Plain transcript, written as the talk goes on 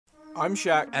I'm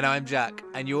Shaq, And I'm Jack,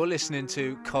 and you're listening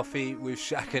to Coffee with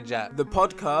Shaq and Jack. the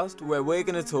podcast where we're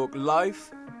going to talk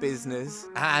life, business,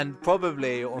 And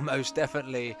probably, or most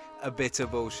definitely, a bit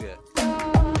of bullshit.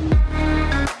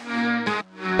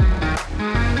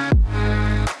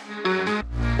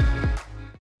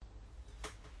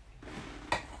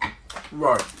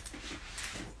 Right.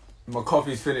 My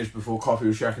coffee's finished before Coffee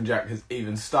with Shaq and Jack has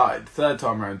even started. Third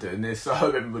time around doing this, so I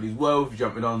hope everybody's well. If you're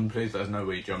jumping on, please let us know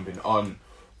where you're jumping on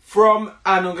from.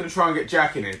 And I'm going to try and get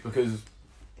Jack in it because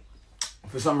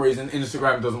for some reason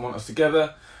Instagram doesn't want us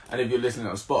together. And if you're listening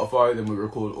on Spotify, then we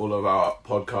record all of our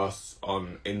podcasts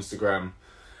on Instagram.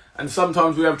 And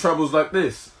sometimes we have troubles like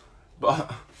this.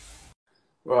 But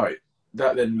right,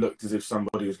 that then looked as if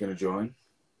somebody was going to join.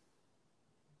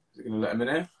 Is it going to let him in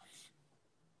here?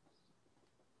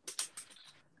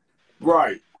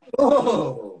 Right.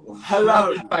 Oh, Hello. that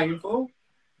was painful.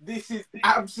 This is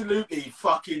absolutely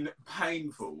fucking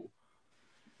painful.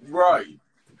 Right.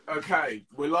 Okay,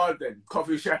 we're live then.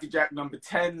 Coffee with Shaq and Jack number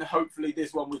 10. Hopefully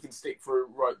this one we can stick through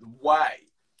right the way.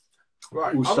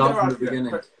 Right. We'll start from the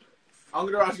beginning. I'm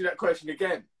going to ask you that question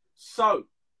again. So,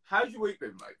 how's your week been,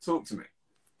 mate? Talk to me.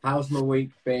 How's my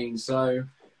week been? So,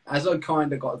 as I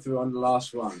kind of got through on the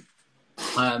last one,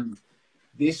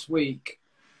 this week's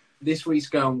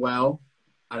going well,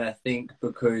 and I think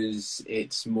because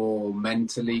it's more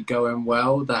mentally going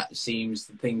well,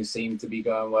 things seem to be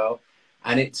going well,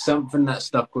 and it's something that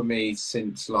stuck with me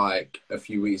since like a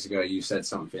few weeks ago. You said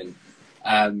something,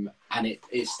 and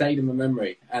it stayed in my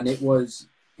memory, and it was,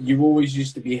 you always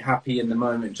used to be happy in the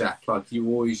moment, Jack. Like, you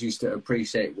always used to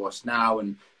appreciate what's now,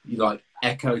 and you like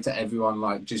echo to everyone,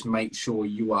 like, just make sure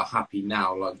you are happy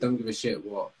now. Like, don't give a shit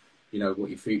what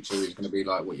your future is going to be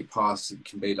like, what your past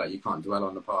can be like. You can't dwell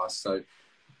on the past. So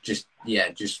just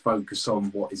focus on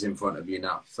what is in front of you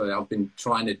now. So I've been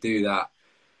trying to do that.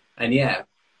 And yeah,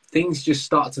 things just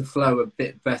start to flow a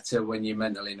bit better when you're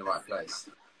mentally in the right place.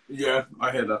 Yeah,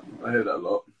 I hear that. I hear that a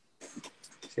lot.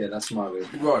 Yeah, that's my week.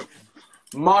 Right.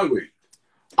 My week.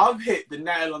 I've hit the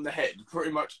nail on the head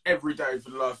pretty much every day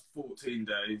for the last 14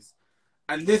 days.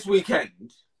 And this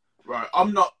weekend, right,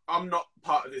 I'm not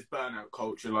part of this burnout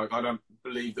culture. Like, I don't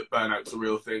believe that burnout's a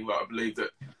real thing. Like, I believe that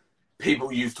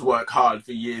people used to work hard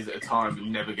for years at a time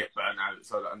and never get burnt out.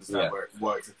 So I don't understand where it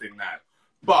works a thing now.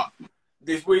 But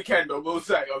this weekend, I will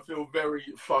say, I feel very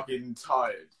fucking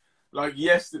tired. Like,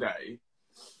 yesterday,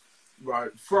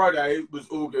 right, Friday was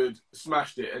all good,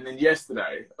 smashed it. And then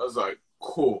yesterday, I was like,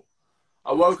 cool.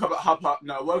 I woke up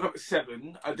at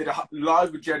 7. I did a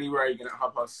live with Jenny Reagan at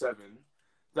 7:30.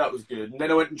 That was good. And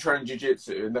then I went and trained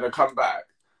jiu-jitsu, and then I come back.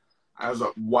 I was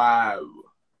like, wow,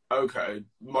 okay,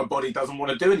 my body doesn't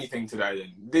want to do anything today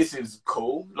then. This is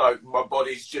cool. Like, my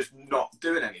body's just not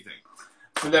doing anything.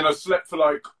 So then I slept for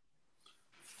like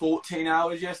 14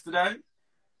 hours yesterday,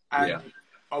 and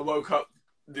I woke up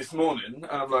this morning,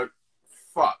 and I'm like,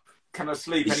 fuck, can I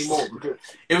sleep anymore? Because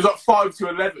it was like 5 to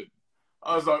 11.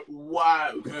 I was like,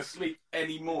 wow, can I sleep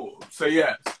anymore? So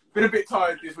yeah, been a bit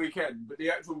tired this weekend, but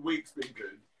the actual week's been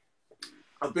good.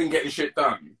 I've been getting shit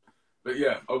done. But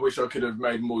yeah, I wish I could have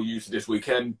made more use of this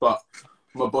weekend, but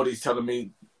my body's telling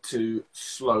me to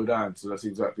slow down, so that's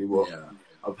exactly what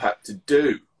I've had to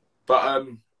do. But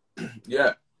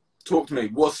yeah, talk to me.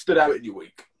 What stood out in your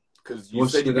week? Because you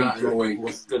said you've been through a week.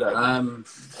 What stood out?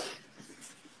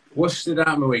 What stood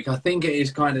out in my week? I think it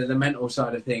is kind of the mental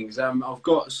side of things. I've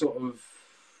got sort of,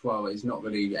 well, it's not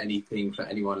really anything for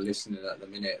anyone listening at the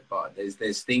minute, but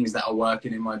there's things that are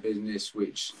working in my business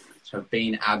which have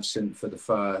been absent for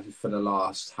the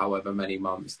last however many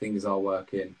months. Things are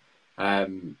working,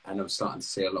 and I'm starting to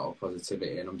see a lot of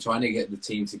positivity. And I'm trying to get the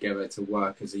team together to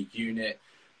work as a unit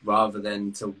rather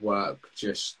than to work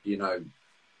just,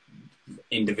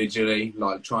 individually.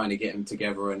 Like, trying to get them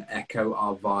together and echo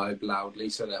our vibe loudly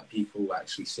so that people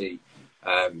actually see,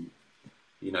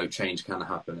 change can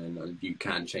happen, and you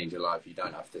can change your life. You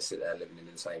don't have to sit there living in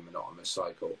the same monotonous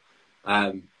cycle.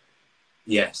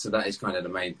 So that is kind of the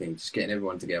main thing, just getting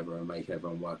everyone together and making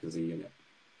everyone work as a unit.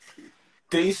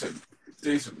 Decent,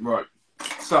 right.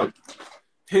 So,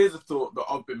 here's a thought that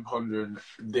I've been pondering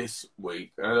this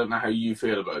week. I don't know how you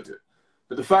feel about it,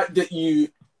 but the fact that you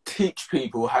teach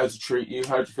people how to treat you,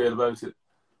 how do you feel about it?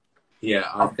 Yeah,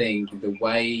 I think the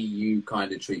way you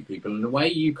kind of treat people and the way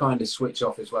you kind of switch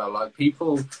off as well, like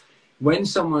people, when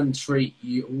someone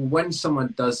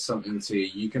does something to you,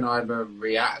 you can either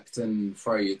react and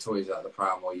throw your toys out the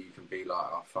pram, or you can be like,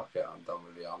 oh, fuck it, I'm done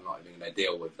with it. I'm not even going to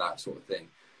deal with that sort of thing.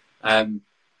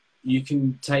 you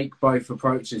can take both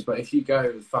approaches, but if you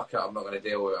go, fuck it, I'm not going to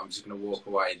deal with it, I'm just going to walk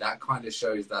away, that kind of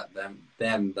shows that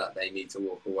them that they need to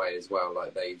walk away as well.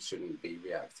 Like, they shouldn't be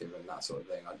reactive and that sort of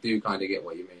thing. I do kind of get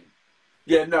what you mean.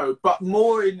 Yeah, no, but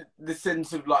more in the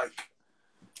sense of, like,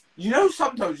 you know,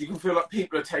 sometimes you can feel like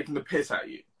people are taking the piss out of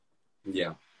you.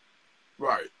 Yeah.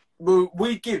 Right. Well,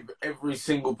 we give every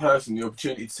single person the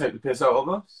opportunity to take the piss out of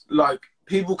us. Like,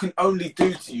 people can only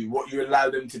do to you what you allow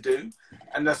them to do.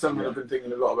 And that's something I've been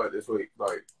thinking a lot about this week.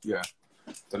 Like, yeah,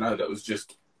 I don't know, that was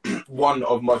just one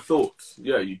of my thoughts.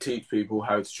 Yeah, you teach people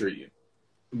how to treat you.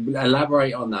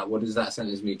 Elaborate on that. What does that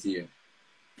sentence mean to you?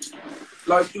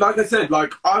 Like I said,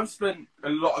 like, I've spent a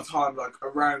lot of time, like,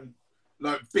 around,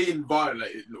 like, being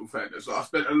violated, in all fairness. Like, I've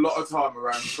spent a lot of time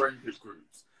around friendship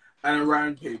groups and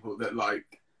around people that,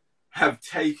 like, have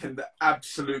taken the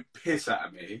absolute piss out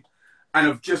of me and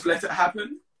have just let it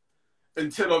happen.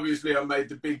 Until, obviously, I made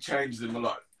the big changes in my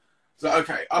life. So,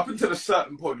 okay, up until a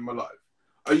certain point in my life,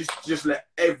 I used to just let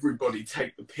everybody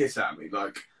take the piss out of me.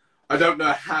 Like, I don't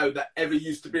know how that ever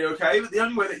used to be okay, but the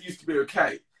only way that used to be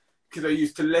okay, because I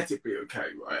used to let it be okay,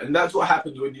 right? And that's what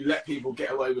happens when you let people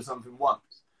get away with something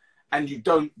once, and you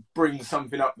don't bring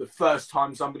something up the first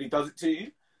time somebody does it to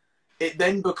you. It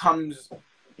then becomes,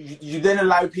 you then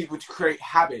allow people to create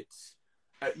habits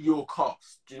at your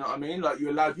cost. Do you know what I mean? Like, you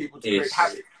allow people to create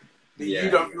habits that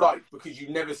you don't like because you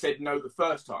never said no the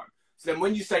first time. So then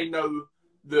when you say no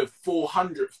the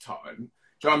 400th time,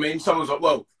 do you know what I mean? Someone's like,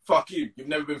 well, fuck you. You've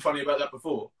never been funny about that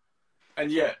before.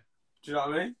 And yeah, do you know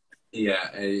what I mean?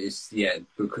 Yeah,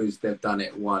 because they've done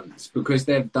it once. Because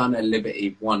they've done a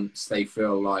liberty once, they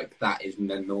feel like that is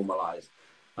then normalised.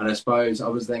 And I suppose I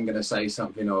was then going to say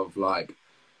something of, like,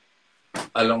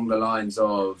 along the lines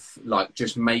of, like,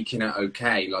 just making it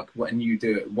okay. Like, when you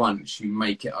do it once, you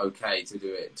make it okay to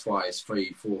do it twice,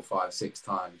 3, 4, 5, 6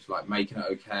 times. Like, making it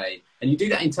okay. And you do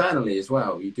that internally as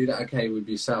well. You do that okay with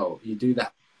yourself. You do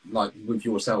that, like, with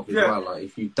yourself as well. Like,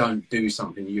 if you don't do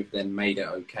something, you've then made it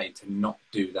okay to not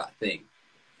do that thing.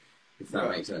 If that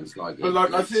makes sense. Like, but,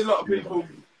 like, I see a lot of people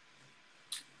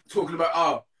talking about,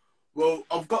 oh, well,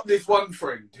 I've got this one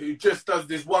friend who just does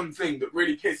this one thing that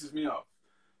really pisses me off.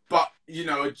 But, you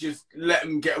know, I just let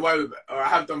them get away with it. Or I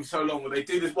have done for so long where they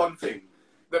do this one thing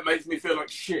that makes me feel like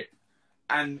shit.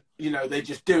 And, you know, they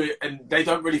just do it and they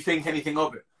don't really think anything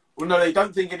of it. Well, no, they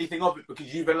don't think anything of it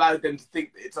because you've allowed them to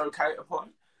think that it's okay upon.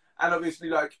 And obviously,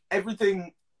 like,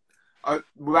 everything,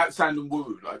 without sounding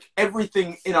woo, like,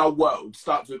 everything in our world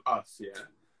starts with us, yeah?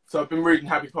 So I've been reading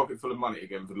Happy Pocket Full of Money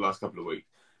again for the last couple of weeks.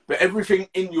 But everything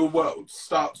in your world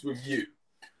starts with you.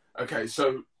 Okay,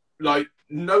 so, like,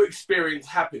 no experience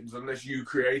happens unless you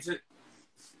create it.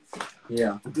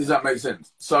 Yeah. Does that make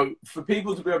sense? So for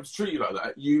people to be able to treat you like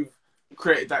that, you've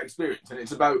created that experience. And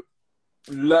it's about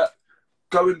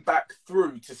going back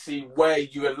through to see where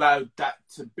you allowed that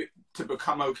to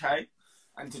become okay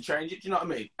and to change it. Do you know what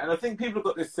I mean? And I think people have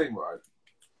got this thing, right?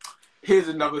 Here's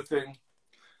another thing.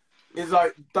 It's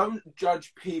like, don't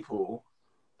judge people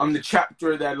on the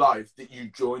chapter of their life that you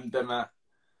joined them at.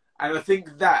 And I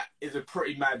think that is a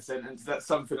pretty mad sentence. That's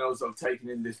something else I've taken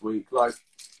in this week. Like,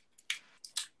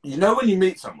 you know when you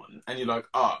meet someone and you're like,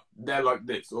 they're like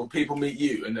this. Or people meet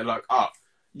you and they're like,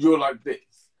 you're like this.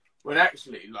 When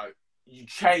actually, like, you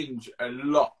change a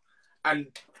lot. And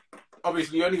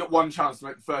obviously you only get one chance to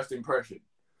make the first impression.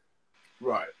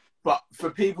 Right. But for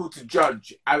people to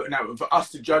judge out and out, and for us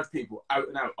to judge people out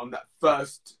and out on that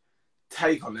first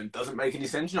take on them doesn't make any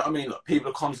sense. You know what I mean? Like,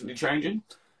 people are constantly changing.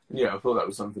 Yeah, I thought that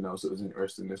was something else that was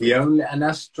interesting. And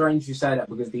that's strange you say that,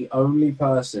 because the only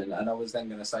person, and I was then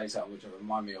going to say something which will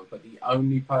remind me of, but the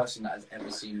only person that has ever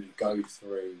seen you go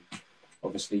through,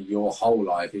 obviously, your whole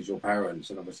life is your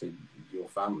parents and obviously your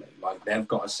family. Like, they've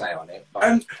got a say on it.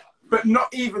 But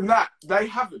not even that. They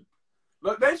haven't.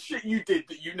 Like, there's shit you did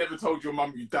that you never told your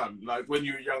mum you'd done, like, when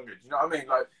you were younger. Do you know what I mean?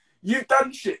 Like, you've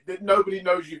done shit that nobody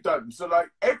knows you've done. So, like,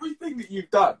 everything that you've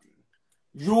done,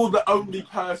 you're the only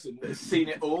person that has seen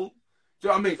it all. Do you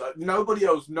know what I mean? Like, nobody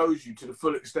else knows you to the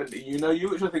full extent that you know you,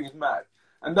 which I think is mad.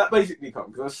 And that basically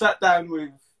comes because I sat down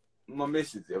with my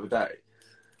missus the other day.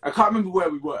 I can't remember where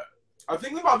we were. I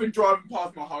think we might have been driving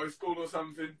past my high school or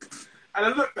something. And I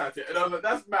looked at it and I was like,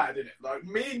 that's mad, isn't it? Like,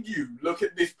 me and you look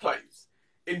at this place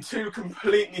in two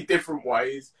completely different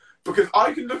ways, because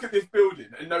I can look at this building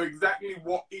and know exactly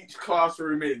what each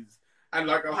classroom is. And,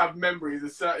 like, I'll have memories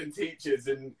of certain teachers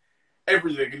and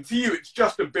everything, and to you it's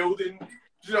just a building. Do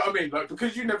you know what I mean? Like,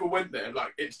 because you never went there,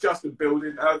 like, it's just a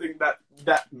building. And I think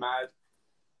that's mad.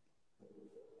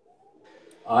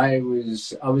 I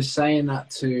was saying that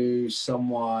to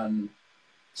someone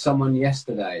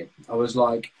yesterday. I was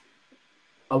like,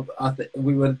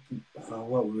 we were,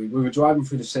 we were driving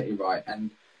through the city, right?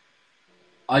 And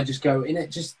I just go,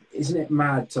 isn't it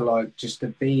mad to like just to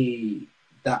be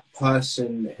that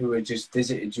person who had just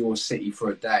visited your city for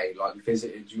a day, like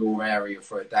visited your area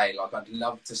for a day? Like, I'd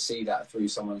love to see that through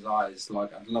someone's eyes.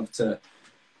 Like, I'd love to,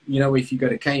 you know, if you go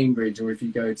to Cambridge or if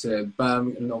you go to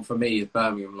Birmingham, not for me, it's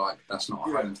Birmingham, like, that's not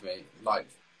a home to me. Like,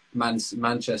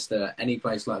 Manchester, any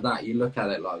place like that, you look at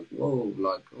it like, whoa,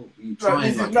 like, oh, you try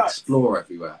and like explore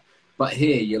everywhere. But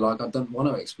here, you're like, I don't want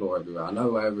to explore everywhere. I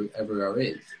know where everywhere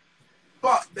is.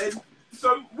 But then,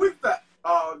 so with that,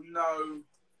 oh no,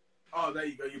 oh there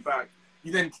you go, you're back.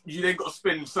 You then got to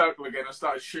spin in circle again. I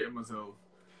started shitting myself.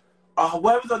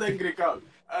 Where was I then gonna go?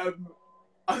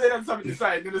 I then had something to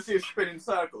say, and then I see a spinning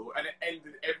circle, and it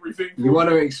ended everything. You want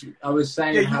to? I was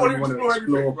saying how you want to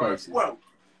explore places. Right. Well,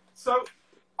 so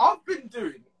I've been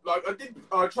doing like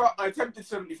I attempted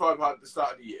 75 hard at the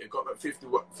start of the year. Got like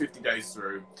 50 days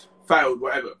through, failed,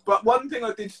 whatever. But one thing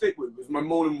I did stick with was my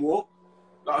morning walk.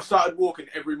 Like, I started walking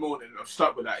every morning, and I've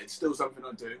stuck with that. It's still something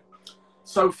I do.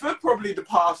 So for probably the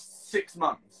past 6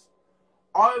 months,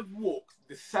 I've walked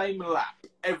the same lap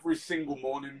every single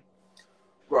morning.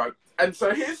 Right. And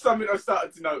so here's something I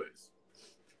started to notice.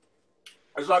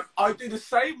 It's like I do the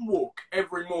same walk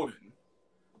every morning,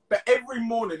 but every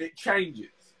morning it changes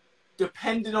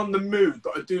depending on the mood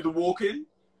that I do the walk in.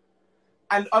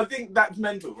 And I think that's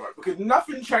mental, right? Because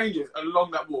nothing changes along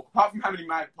that walk, apart from how many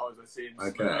magpies I see in the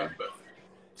okay.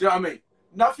 Do you know what I mean?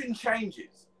 Nothing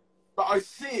changes. But I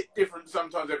see it different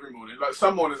sometimes every morning. Like,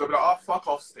 some mornings I'll be like, oh, fuck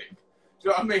off, stick. Do you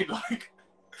know what I mean? Like,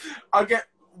 I get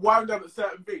wound up at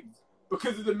certain things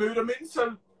because of the mood I'm in.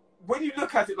 So when you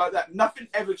look at it like that, nothing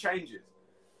ever changes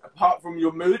apart from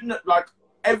your mood. And, like,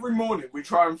 every morning we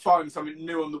try and find something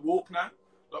new on the walk now.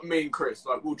 Like, me and Chris,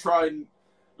 like, we'll try and,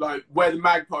 like, where the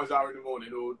magpies are in the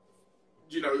morning, or,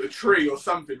 you know, a tree or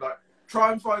something. Like,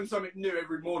 try and find something new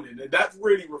every morning. And that's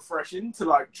really refreshing to,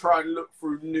 like, try and look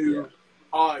through new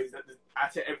eyes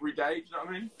at it every day. Do you know what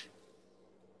I mean?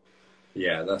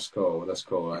 Yeah, that's cool. That's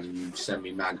cool. And you send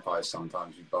me magpies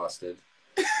sometimes, you bastard.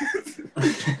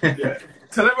 Yeah.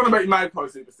 Tell everyone about your magpie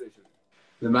superstition.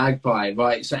 The magpie,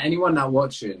 right? So anyone that's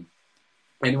watching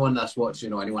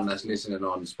or anyone that's listening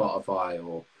on Spotify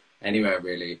or anywhere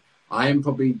really, I am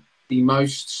probably the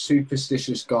most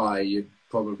superstitious guy you'd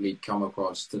probably come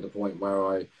across, to the point where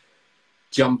I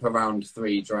jump around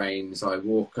 3 drains, I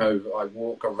walk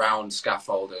around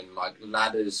scaffolding, like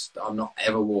ladders. I'm not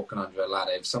ever walking under a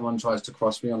ladder. If someone tries to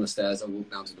cross me on the stairs, I walk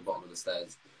down to the bottom of the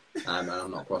stairs, and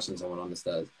I'm not crossing someone on the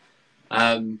stairs.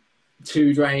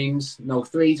 2 drains, no,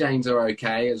 3 drains are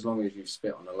okay as long as you've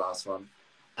spit on the last one.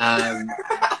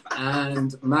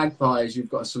 And magpies, you've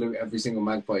got to salute every single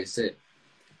magpie you see.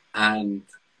 And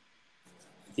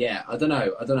yeah, I don't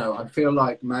know. I feel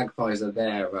like magpies are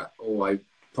there, or I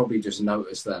probably just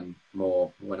notice them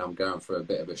more when I'm going through a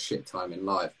bit of a shit time in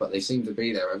life. But they seem to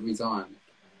be there every time.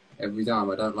 Every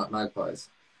time. I don't like magpies.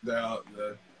 They are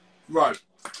there. Right.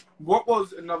 What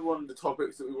was another one of the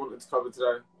topics that we wanted to cover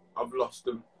today? I've lost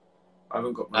them. I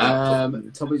haven't got my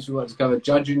topics we want to cover.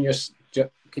 Judging your...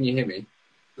 Can you hear me?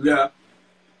 Yeah.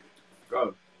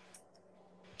 Go.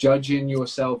 Judging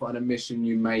yourself on a mission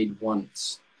you made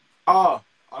once. On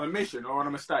a mission or on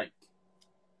a mistake?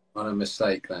 On a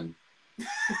mistake, then.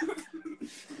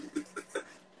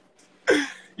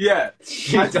 Yeah.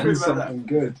 You've done something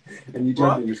good, and you're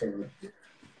judging yourself.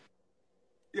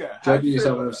 Yeah. Judging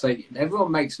yourself on a mistake.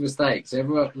 Everyone makes mistakes.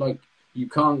 Everyone, like, you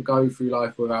can't go through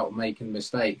life without making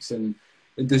mistakes, and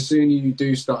the sooner you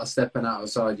do start stepping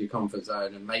outside your comfort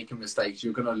zone and making mistakes,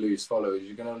 you're going to lose followers.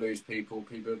 You're going to lose people.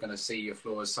 People are going to see your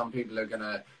flaws. Some people are going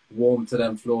to warm to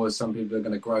them flaws. Some people are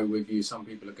going to grow with you. Some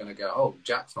people are going to go, oh,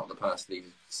 Jack's not the person he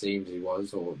seems he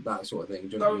was, or that sort of thing.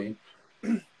 Do you know what I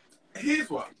mean? Here's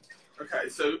one. Okay,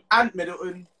 so Ant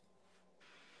Middleton.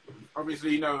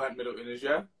 Obviously, you know who Ant Middleton is,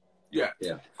 yeah? Yeah.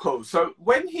 Yeah. Cool. So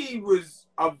when he was...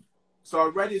 so I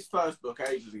read his first book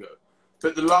ages ago,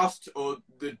 but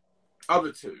the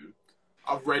other 2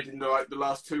 I've read in the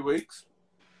last 2 weeks.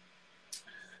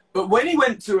 But when he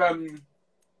went to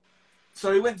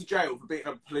so he went to jail for being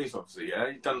a police officer,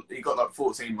 yeah? He got like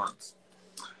 14 months.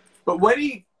 But when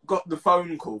he got the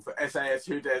phone call for SAS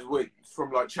Who Dares Wins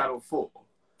from like Channel 4,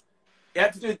 he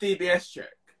had to do a DBS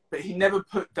check, but he never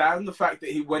put down the fact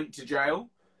that he went to jail.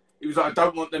 He was like, I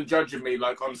don't want them judging me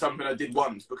like on something I did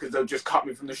once, because they'll just cut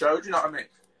me from the show. Do you know what I mean?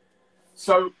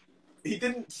 So he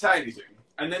didn't say anything.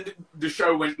 And then the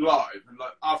show went live, and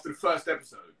like after the first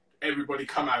episode, everybody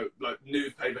come out like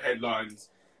newspaper headlines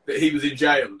that he was in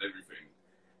jail and everything,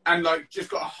 and like just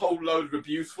got a whole load of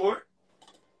abuse for it.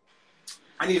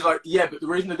 And he's like, yeah, but the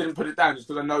reason I didn't put it down is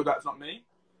because I know that's not me.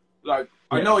 Like,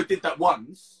 I know I did that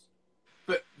once,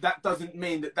 but that doesn't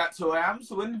mean that that's who I am.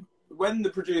 So when the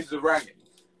producers have rang him,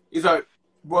 he's like,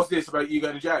 what's this about you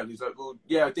going to jail? He's like, well,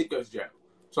 yeah, I did go to jail.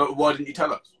 So why didn't you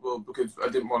tell us? Well, because I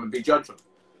didn't want to be judged on it.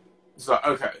 It's like,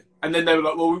 okay. And then they were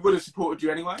like, well, we would have supported you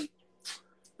anyway.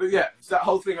 But yeah, it's that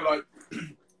whole thing of like,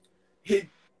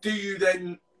 do you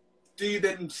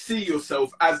then see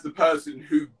yourself as the person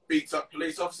who beats up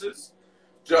police officers?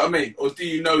 Do you know what I mean? Or do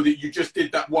you know that you just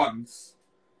did that once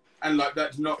and like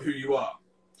that's not who you are?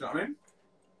 Do you know what I mean?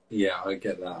 Yeah, I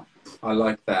get that. I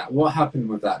like that. What happened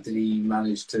with that? Did he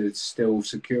manage to still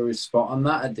secure his spot on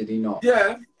that, or did he not?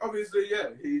 Yeah, obviously, yeah.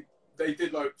 They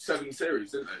did like 7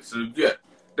 series, didn't they? So yeah,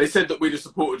 they said that we'd have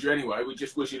supported you anyway. We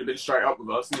just wish you'd have been straight up with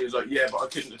us. And he was like, yeah, but I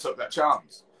couldn't have took that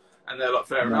chance. And they're like,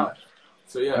 fair enough.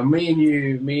 So yeah. And me and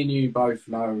you both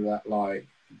know that, like,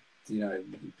 you know,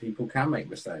 people can make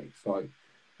mistakes. Like,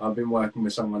 I've been working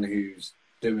with someone who's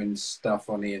doing stuff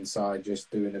on the inside,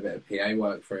 just doing a bit of PA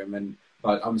work for him, and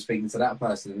like I'm speaking to that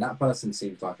person, and that person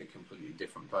seems like a completely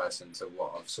different person to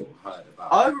what I've sort of heard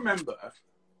about. I remember a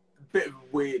bit of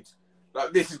a weird,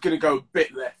 like this is going to go a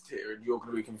bit left here, and you're going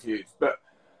to be confused, but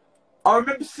I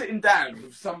remember sitting down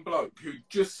with some bloke who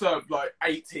just served like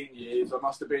 18 years. I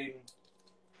must have been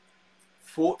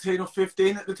 14 or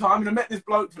 15 at the time, and I met this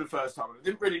bloke for the first time, and I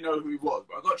didn't really know who he was,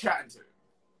 but I got chatting to him.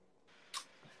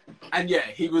 And yeah,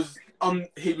 he was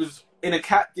in a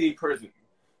Cat D prison,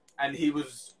 and he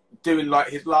was doing like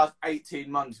his last 18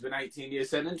 months of an 18-year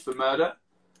sentence for murder.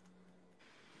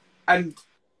 And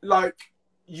like,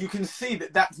 you can see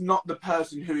that that's not the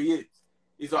person who he is.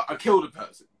 He's like, I killed a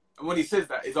person. And when he says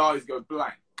that, his eyes go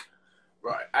blank.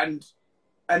 Right. And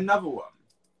another one,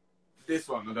 this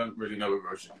one I don't really know whether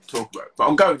I should talk about, but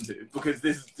I'm going to, because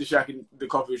this is the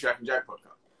Coffee with Shaq and Jack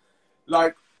podcast.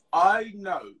 Like, I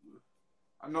know,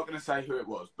 I'm not going to say who it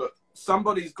was, but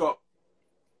somebody's got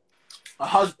a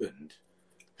husband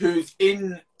who's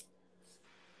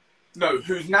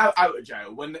now out of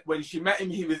jail. When she met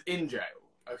him, he was in jail,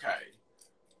 okay?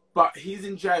 But he's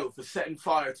in jail for setting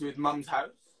fire to his mum's house.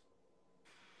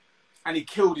 And he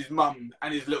killed his mum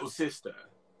and his little sister.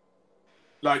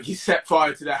 Like, he set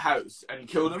fire to their house and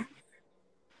killed them.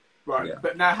 Right. Yeah.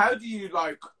 But now how do you,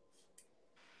 like...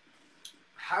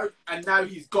 And now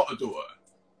he's got a daughter.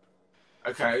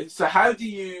 Okay? So how do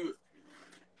you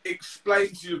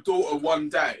explain to your daughter one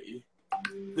day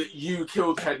that you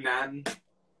killed her nan? Do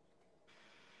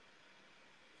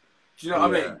you know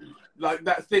what I mean? Like,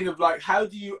 that thing of, like, how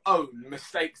do you own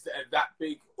mistakes that are that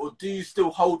big? Or do you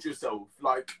still hold yourself,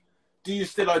 like... Do you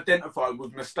still identify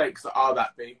with mistakes that are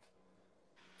that big?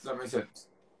 Does that make sense?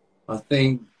 I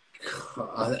think,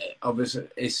 obviously,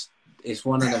 it's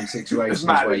one of them situations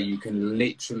where you can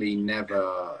literally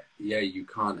never, you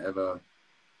can't ever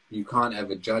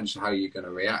judge how you're going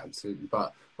to react to.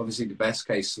 But obviously, the best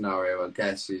case scenario, I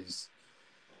guess, is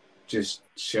just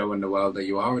showing the world that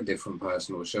you are a different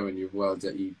person, or showing the world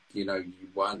that you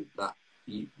weren't that.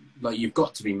 You've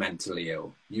got to be mentally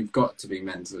ill. You've got to be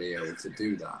mentally ill to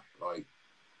do that. Like,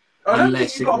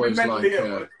 unless it was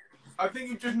like, I think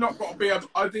you've just not got to be.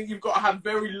 I think you've got to have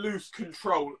very loose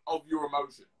control of your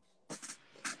emotions.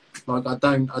 Like, I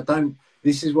don't.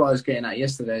 This is what I was getting at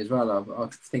yesterday as well. I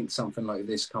think something like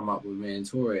this come up with me and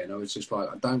Tori, and I was just like,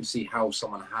 I don't see how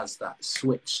someone has that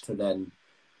switch to then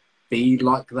be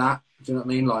like that. Do you know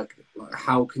what I mean? Like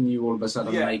how can you all of a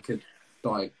sudden make it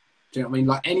like? Do you know what I mean?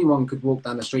 Like, anyone could walk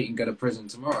down the street and go to prison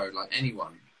tomorrow, like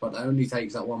anyone. But it only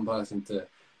takes that one person to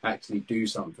actually do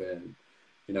something,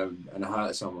 you know, and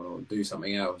hurt someone or do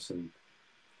something else, and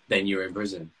then you're in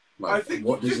prison. Like, I think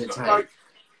what does it take? Like,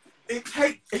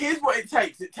 here's what it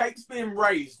takes. It takes being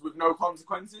raised with no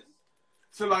consequences.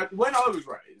 So, like, when I was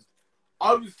raised,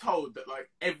 I was told that, like,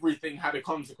 everything had a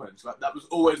consequence. Like, that was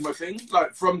always my thing.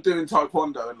 Like, from doing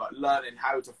Taekwondo and, like, learning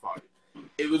how to fight,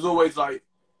 it was always, like,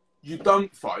 you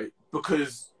don't fight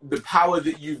because the power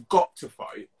that you've got to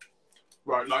fight,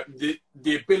 right, like the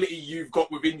ability you've got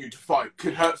within you to fight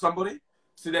could hurt somebody.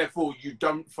 So therefore you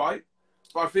don't fight.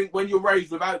 But I think when you're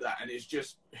raised without that and it's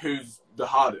just who's the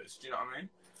hardest, do you know what I mean?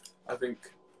 I think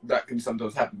that can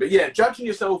sometimes happen. But yeah, judging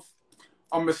yourself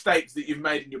on mistakes that you've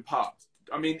made in your past.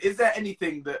 I mean, is there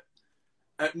anything that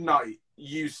at night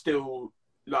you still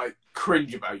like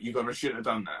cringe about? You gonna shouldn't have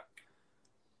done that?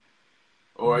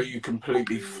 Or are you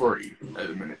completely free at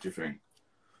the minute, do you think?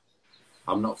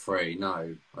 I'm not free,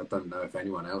 no. I don't know if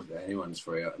anyone's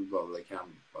free. Well, they can,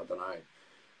 I don't know.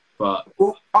 But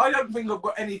well, I don't think I've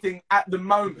got anything at the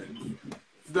moment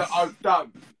that I've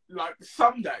done. Like,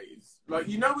 some days, like,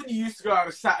 you know when you used to go out on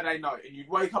a Saturday night and you'd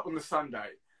wake up on the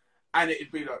Sunday and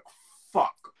it'd be like,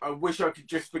 fuck, I wish I could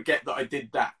just forget that I did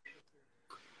that.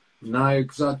 No,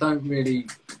 because I don't really.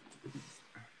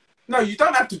 No, you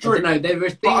don't have to drink. No, there are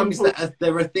things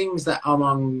that I'm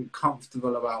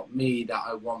uncomfortable about me that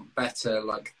I want better,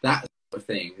 like that sort of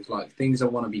things, like things I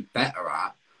want to be better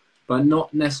at, but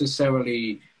not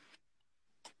necessarily.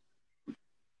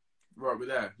 Right, we're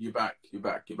there. You're back.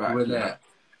 We're there.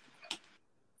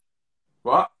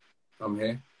 What? I'm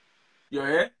here. You're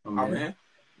here? I'm here.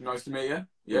 Nice to meet you.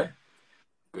 Yeah.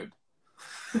 Good.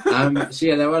 So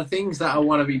yeah, there are things that I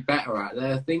want to be better at.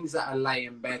 There are things that I lay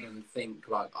in bed and think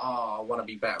like, oh, I want to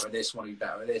be better at this, want to be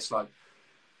better at this. Like,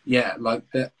 yeah, like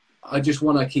that. I just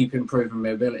want to keep improving my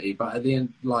ability. But at the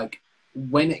end, like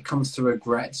when it comes to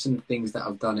regrets and things that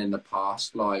I've done in the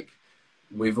past, like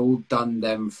we've all done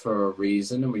them for a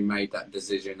reason, and we made that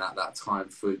decision at that time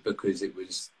because it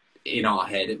was in our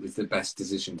head, it was the best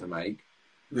decision to make.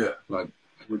 Yeah. Like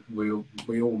we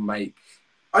all make.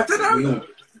 I don't know.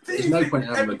 There's no point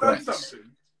in having regrets. Something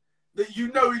that you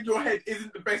know in your head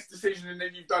isn't the best decision, and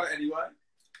then you've done it anyway.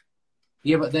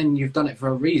 Yeah, but then you've done it for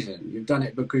a reason. You've done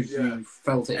it because you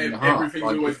felt it in your heart.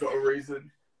 Everything's always got a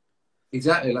reason.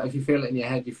 Exactly. Like if you feel it in your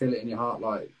head, you feel it in your heart.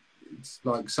 Like it's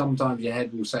like sometimes your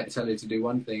head will tell you to do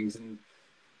one thing,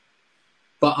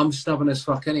 but I'm stubborn as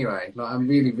fuck anyway. Like I'm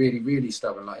really, really, really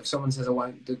stubborn. Like if someone says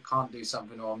can't do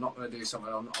something, or I'm not going to do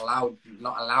something, I'm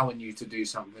not allowing you to do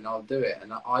something, I'll do it.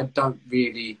 And I don't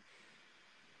really,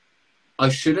 I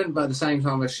shouldn't, but at the same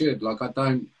time I should. Like I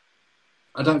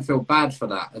don't feel bad for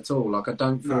that at all. Like I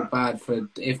don't feel bad for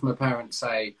if my parents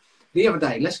say, the other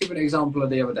day, let's give an example of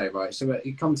the other day, right? So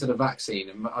you come to the vaccine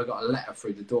and I got a letter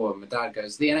through the door and my dad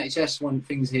goes, the NHS want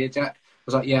things here, Jack? I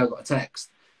was like, yeah, I got a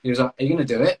text. He was like, are you going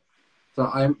to do it? So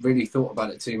I haven't really thought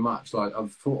about it too much. Like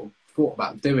I've thought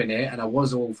about doing it and I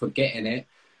was all for getting it.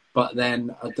 But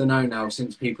then, I don't know now,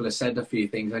 since people have said a few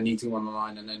things, I need to go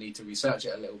online and I need to research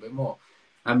it a little bit more.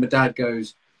 And my dad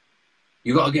goes,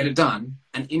 you got to get it done.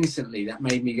 And instantly that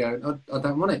made me go, I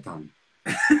don't want it done.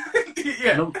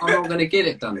 Yeah. I'm not going to get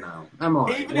it done now, am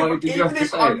I? Even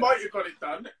if I might have got it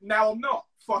done, now I'm not.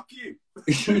 Fuck you.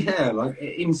 Yeah, like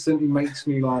it instantly makes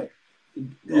me like,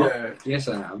 yeah. Yes,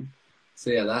 I am. So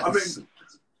yeah, that's. I mean,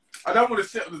 I don't want to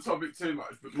sit on the topic too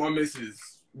much, but my missus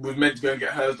was meant to go and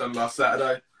get hers done last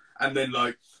Saturday, and then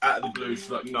like out of the blue, she's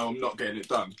like, "No, I'm not getting it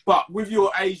done." But with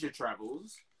your Asia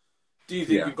travels, do you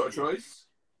think you've got a choice?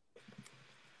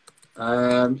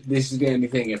 This is the only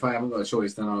thing. If I haven't got a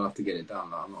choice, then I'll have to get it done.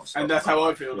 Like, I'm not. And that's how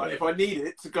I feel. Like if I need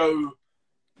it to go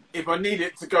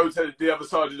to the other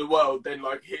side of the world, then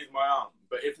like here's my arm.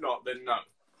 But if not, then no.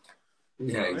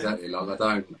 Yeah, exactly. Like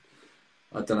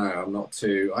I don't know. I'm not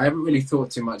too. I haven't really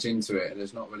thought too much into it, and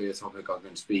it's not really a topic I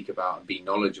can speak about and be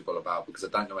knowledgeable about because I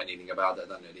don't know anything about it. I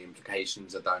don't know the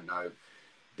implications. I don't know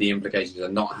the implications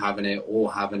of not having it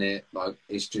or having it. Like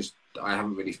it's just I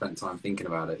haven't really spent time thinking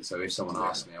about it. So if someone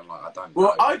asks me, I'm like, I don't know.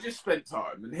 Well, I just spent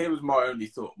time, and here was my only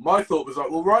thought. My thought was like,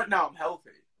 well, right now I'm healthy.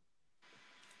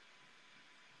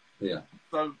 Yeah.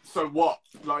 So what?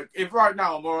 Like, if right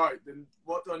now I'm all right, then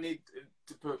what do I need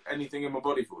to put anything in my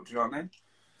body for? Do you know what I mean?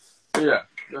 Yeah,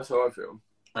 that's how I feel.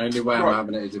 Only way I'm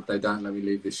having it is if they don't let me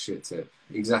leave this shit tip.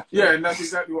 Exactly. Yeah, and that's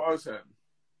exactly what I was saying.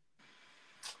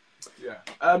 Yeah.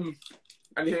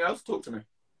 Anything else? Talk to me.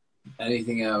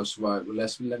 Anything else? Right. Well,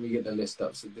 let me get the list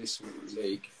up. So this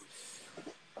week,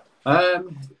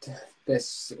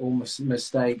 there's almost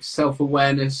mistakes,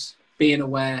 self-awareness, being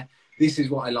aware. This is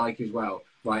what I like as well.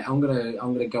 Right. I'm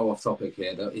gonna go off topic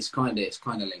here. Though it's kind of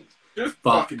linked. Just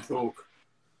fucking talk.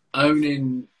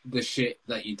 Owning the shit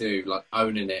that you do, like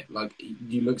owning it, like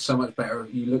you look so much better,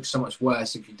 you look so much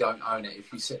worse if you don't own it.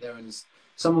 If you sit there and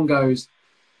someone goes,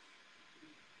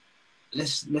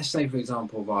 let's say for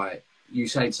example, right, you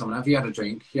say to someone, have you had a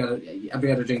drink? Have you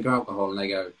had a drink of alcohol? And they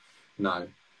go, no.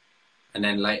 And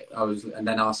then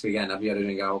ask again, have you had a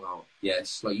drink of alcohol?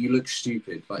 Yes. Like you look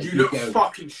stupid. Like you look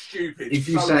fucking stupid. If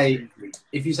you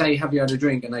say, have you had a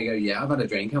drink? And they go, yeah, I've had a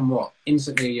drink. And what?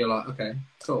 Instantly you're like, okay,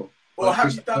 cool. Or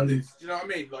have you done this? Do you know what I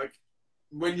mean? Like,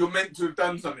 when you're meant to have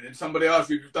done something and somebody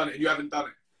asks you if you've done it and you haven't done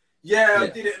it. Yeah, I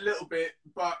did it a little bit,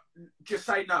 but just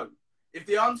say no. If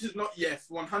the answer's not yes,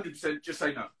 100%, just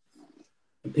say no.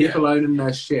 People owning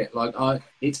their shit. Like,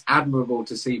 it's admirable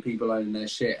to see people owning their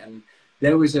shit. And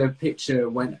there was a picture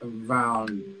went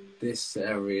around this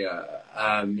area.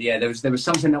 There was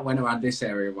something that went around this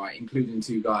area, right, including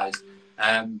two guys.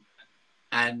 And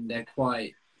they're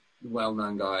quite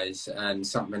well-known guys, and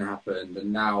something happened,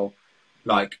 and now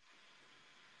like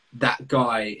that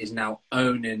guy is now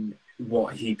owning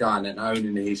what he done and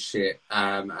owning his shit,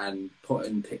 and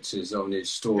putting pictures on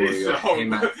his story.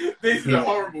 This is a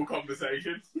horrible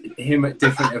conversation. Him at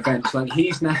different events, like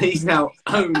he's now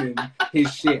owning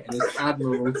his shit, and it's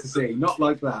admirable to see. Not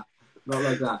like that, not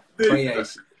like that. Dude, But yeah,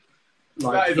 it's,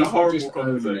 like, that is a people horrible just own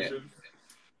it. conversation.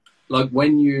 Like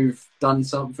when you've done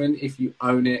something, if you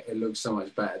own it, it looks so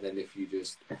much better than if you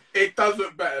just. It does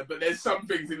look better, but there's some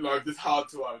things in life that's hard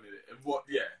to own it. And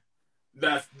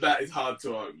that is hard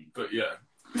to own. But yeah,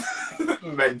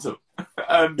 mental.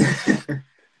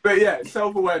 But yeah,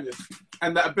 self-awareness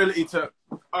and that ability to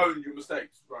own your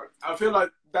mistakes. Right, I feel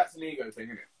like that's an ego thing,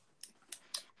 isn't it?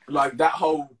 Like that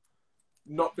whole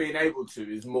not being able to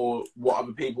is more what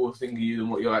other people think of you than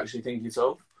what you actually think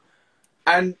yourself.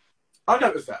 And I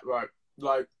noticed that, right?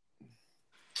 Like,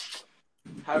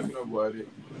 how can I word it?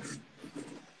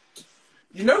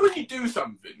 You know when you do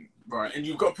something, right, and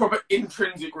you've got a proper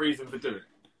intrinsic reason for doing it.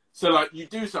 So, like, you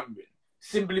do something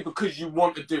simply because you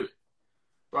want to do it,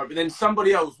 right? But then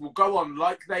somebody else will go on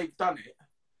like they've done it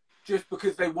just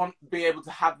because they want to be able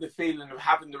to have the feeling of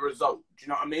having the result. Do you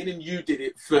know what I mean? And you did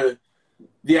it for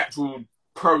the actual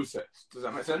process. Does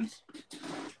that make sense?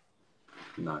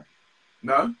 No.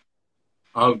 No?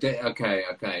 Oh, okay,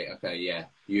 yeah.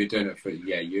 You're doing it for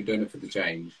the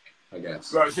change, I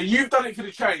guess. Right, so you've done it for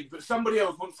the change, but somebody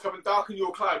else wants to come and darken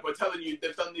your cloud by telling you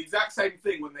they've done the exact same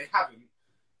thing when they haven't,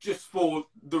 just for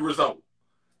the result.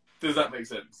 Does that make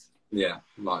sense? Yeah,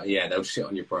 like they'll shit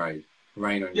on your parade,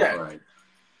 rain on your parade.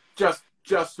 Just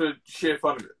for sheer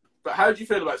fun of it. But how do you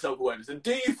feel about self-awareness? And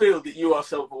do you feel that you are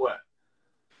self-aware?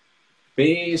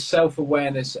 Be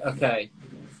self-awareness. Okay,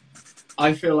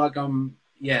 I feel like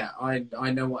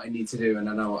I know what I need to do and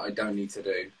I know what I don't need to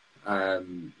do.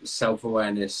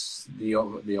 Self-awareness, the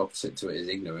opposite to it is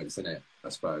ignorance, isn't it? I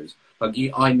suppose. Like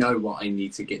I know what I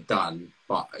need to get done,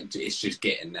 but it's just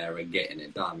getting there and getting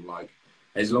it done. Like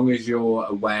as long as you're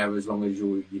aware, as long as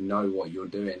you know what you're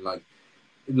doing. Like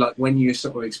when you're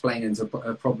sort of explaining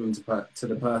a problem to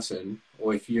the person,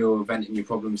 or if you're venting your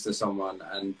problems to someone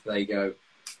and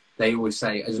they always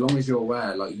say, as long as you're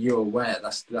aware, like you're aware,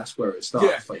 that's where it starts.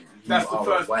 Yeah, like, that's the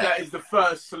first. Aware. That is the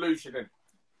first solution. Then.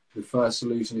 The first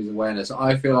solution is awareness.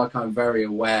 I feel like I'm very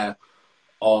aware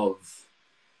of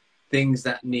things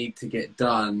that need to get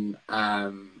done,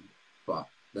 but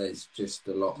there's just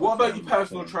a lot. What about your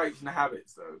personal traits and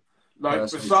habits, though? Like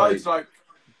Personal besides traits. like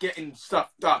getting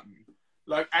stuff done,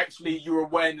 like actually your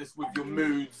awareness with your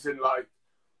moods and like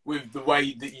with the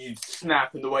way that you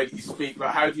snap and the way that you speak.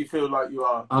 Like, how do you feel like you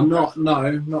are? Not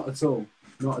at all.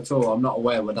 Not at all. I'm not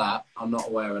aware of that.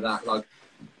 Like,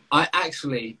 I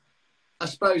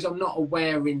suppose I'm not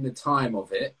aware in the time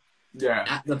of it.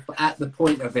 Yeah. At the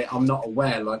point of it, I'm not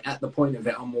aware. Like, at the point of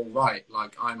it, I'm all right.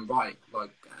 Like, I'm right.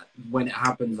 Like, when it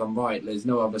happens, I'm right. There's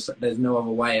no other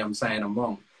way I'm saying I'm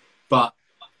wrong.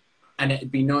 And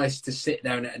it'd be nice to sit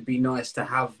there and it'd be nice to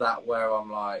have that where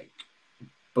I'm like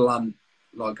blunt.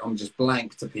 Like I'm just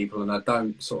blank to people and I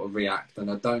don't sort of react and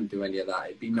I don't do any of that.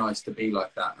 It'd be nice to be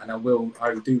like that. And I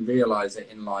do realise it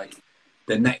in like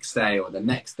the next day or the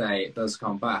next day it does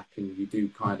come back and you do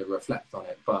kind of reflect on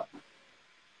it. But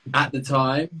at the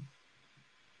time,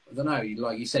 I don't know,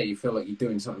 like you say, you feel like you're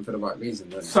doing something for the right reason,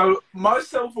 don't you? So my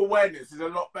self-awareness is a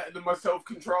lot better than my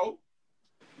self-control.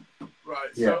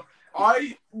 Right. Yeah. So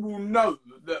I will know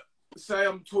that, say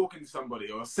I'm talking to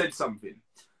somebody or I said something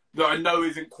that I know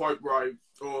isn't quite right,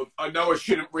 or I know I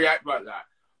shouldn't react like that,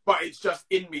 but it's just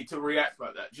in me to react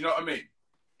like that. Do you know what I mean?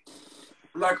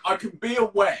 Like, I can be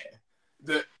aware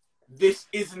that this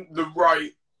isn't the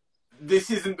right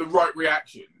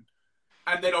reaction,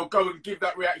 and then I'll go and give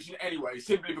that reaction anyway,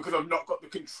 simply because I've not got the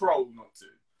control not to.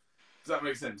 Does that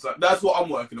make sense? Like, that's what I'm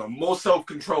working on, more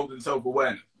self-control than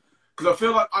self-awareness. Because I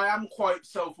feel like I am quite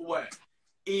self-aware,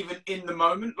 even in the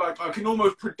moment. Like, I can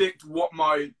almost predict what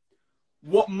my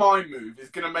move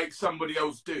is going to make somebody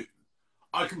else do.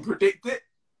 I can predict it,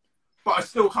 but I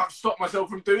still can't stop myself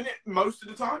from doing it most of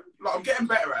the time. Like, I'm getting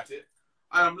better at it,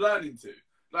 and I'm learning to.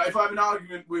 Like, if I have an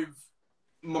argument with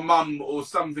my mum or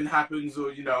something happens,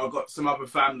 or, you know, I've got some other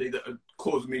family that are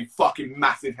causing me fucking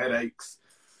massive headaches,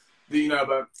 that, you know,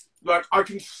 but, like, I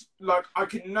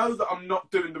can know that I'm not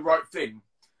doing the right thing,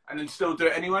 and then still do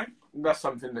it anyway. That's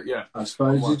something that, yeah. I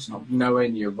suppose it's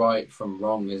knowing you're right from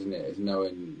wrong, isn't it? It's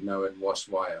knowing what's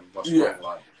right and what's wrong.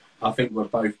 Like, I think we've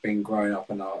both been grown up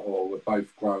we're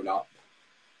both grown up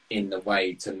in the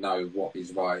way to know what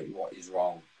is right, what is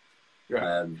wrong.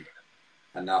 Yeah.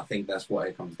 And I think that's what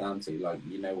it comes down to. Like,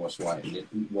 you know what's right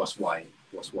and what's right.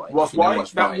 What's right?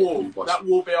 That wall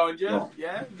behind you. Wrong.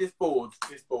 Yeah. This board.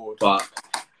 But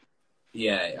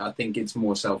yeah, I think it's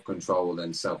more self-control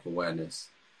than self-awareness.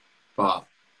 But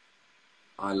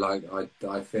I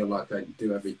feel like I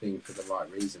do everything for the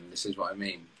right reason. This is what I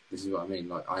mean.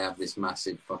 Like, I have this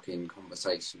massive fucking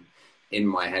conversation in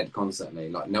my head constantly.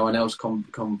 Like, no one else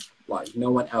converses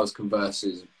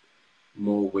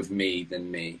more with me than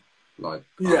me. Like,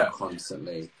 Yeah.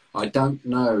 constantly. I don't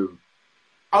know.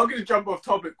 I'm going to jump off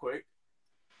topic quick.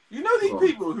 You know these Go on.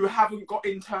 people who haven't got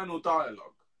internal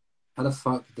dialogue? How the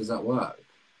fuck does that work?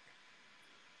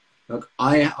 Like,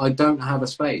 I don't have a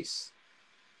space.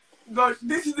 Like,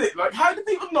 this is it. Like, how do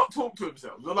people not talk to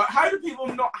themselves? Or, like, how do people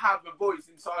not have a voice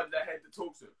inside their head that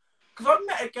talks to them? Because I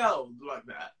met a girl like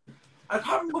that. I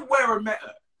can't remember where I met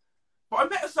her. But I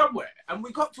met her somewhere, and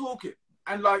we got talking.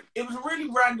 And, like, it was a really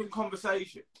random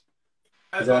conversation.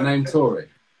 And, Is her like, name Tori?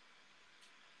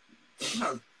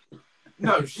 No.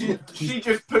 No, she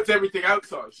just puts everything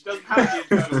outside. She doesn't have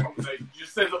the internal conversation. She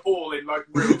just says it all in, like,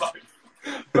 real life.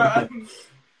 But,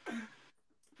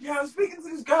 yeah, I was speaking to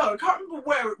this girl. I can't remember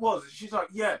where it was. And she's like,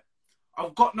 yeah,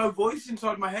 I've got no voice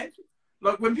inside my head.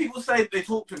 Like, when people say they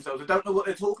talk to themselves, I don't know what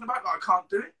they're talking about. Like, I can't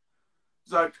do it.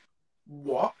 It's like,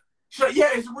 what? She's like, yeah,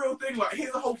 it's a real thing. Like,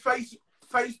 here's a whole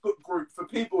Facebook group for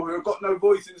people who have got no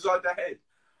voice inside their head.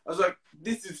 I was like,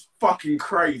 this is fucking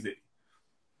crazy.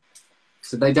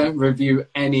 So they don't review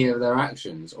any of their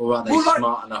actions, or are they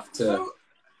smart enough to? So,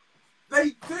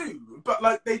 they do, but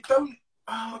like they don't.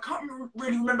 I can't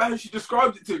really remember how she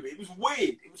described it to me. It was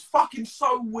weird. It was fucking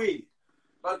so weird.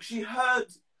 Like she heard,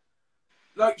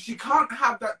 like she can't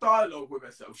have that dialogue with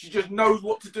herself. She just knows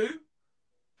what to do. Do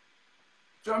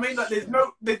you know what I mean? Like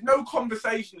there's no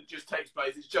conversation that just takes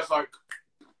place. It's just like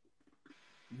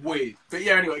weird. But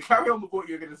yeah, anyway, carry on with what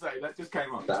you were going to say. That just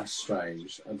came up. That's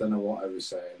strange. I don't know what I was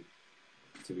saying.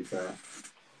 To be fair,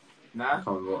 Nah. I can't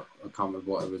remember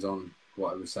what I was on.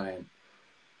 What I was saying.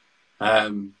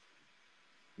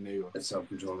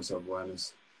 Self-control and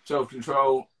self-awareness.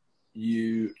 Self-control.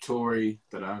 You, Tory.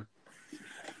 Don't know.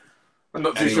 I'm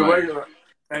not too sure where you're at.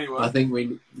 Anyway, I think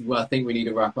we need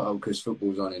to wrap it up because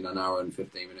football's on in an hour and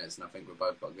 15 minutes, and I think we're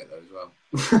both got to get there as well.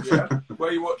 Yeah. Where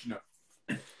are you watching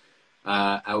it?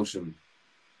 Aylsham.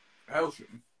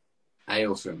 Aylsham.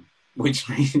 Aylsham. Which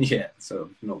means, yeah,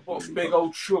 so not... What, really big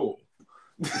old Shaw?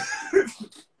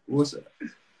 What's it?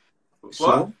 What?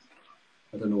 Shaw?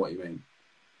 I don't know what you mean.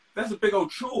 That's a big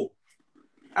old Shaw.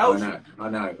 Aylsham. I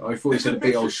know. I thought you said a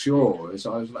big old shore,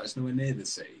 so I was like, it's nowhere near the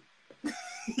sea.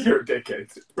 You're a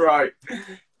dickhead. Right.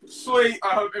 Sweet. I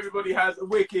hope everybody has a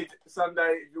wicked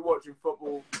Sunday. If you're watching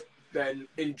football, then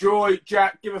enjoy.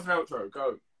 Jack, give us an outro.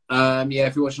 Go. Yeah,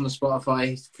 if you're watching on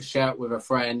Spotify, share it with a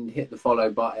friend, hit the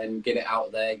follow button, get it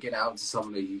out there, get it out to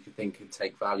someone who you could think could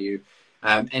take value.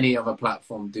 Any other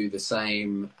platform, do the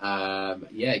same.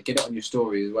 Yeah, get it on your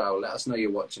story as well. Let us know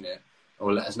you're watching it,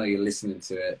 or let us know you're listening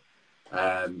to it,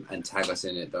 and tag us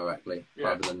in it directly. Yeah.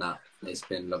 Other than that, it's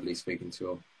been lovely speaking to you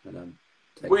all. And,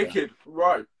 wicked. Care.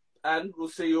 Right. And we'll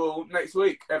see you all next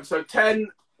week. Episode 10,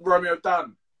 Romeo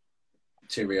done.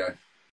 Cheerio.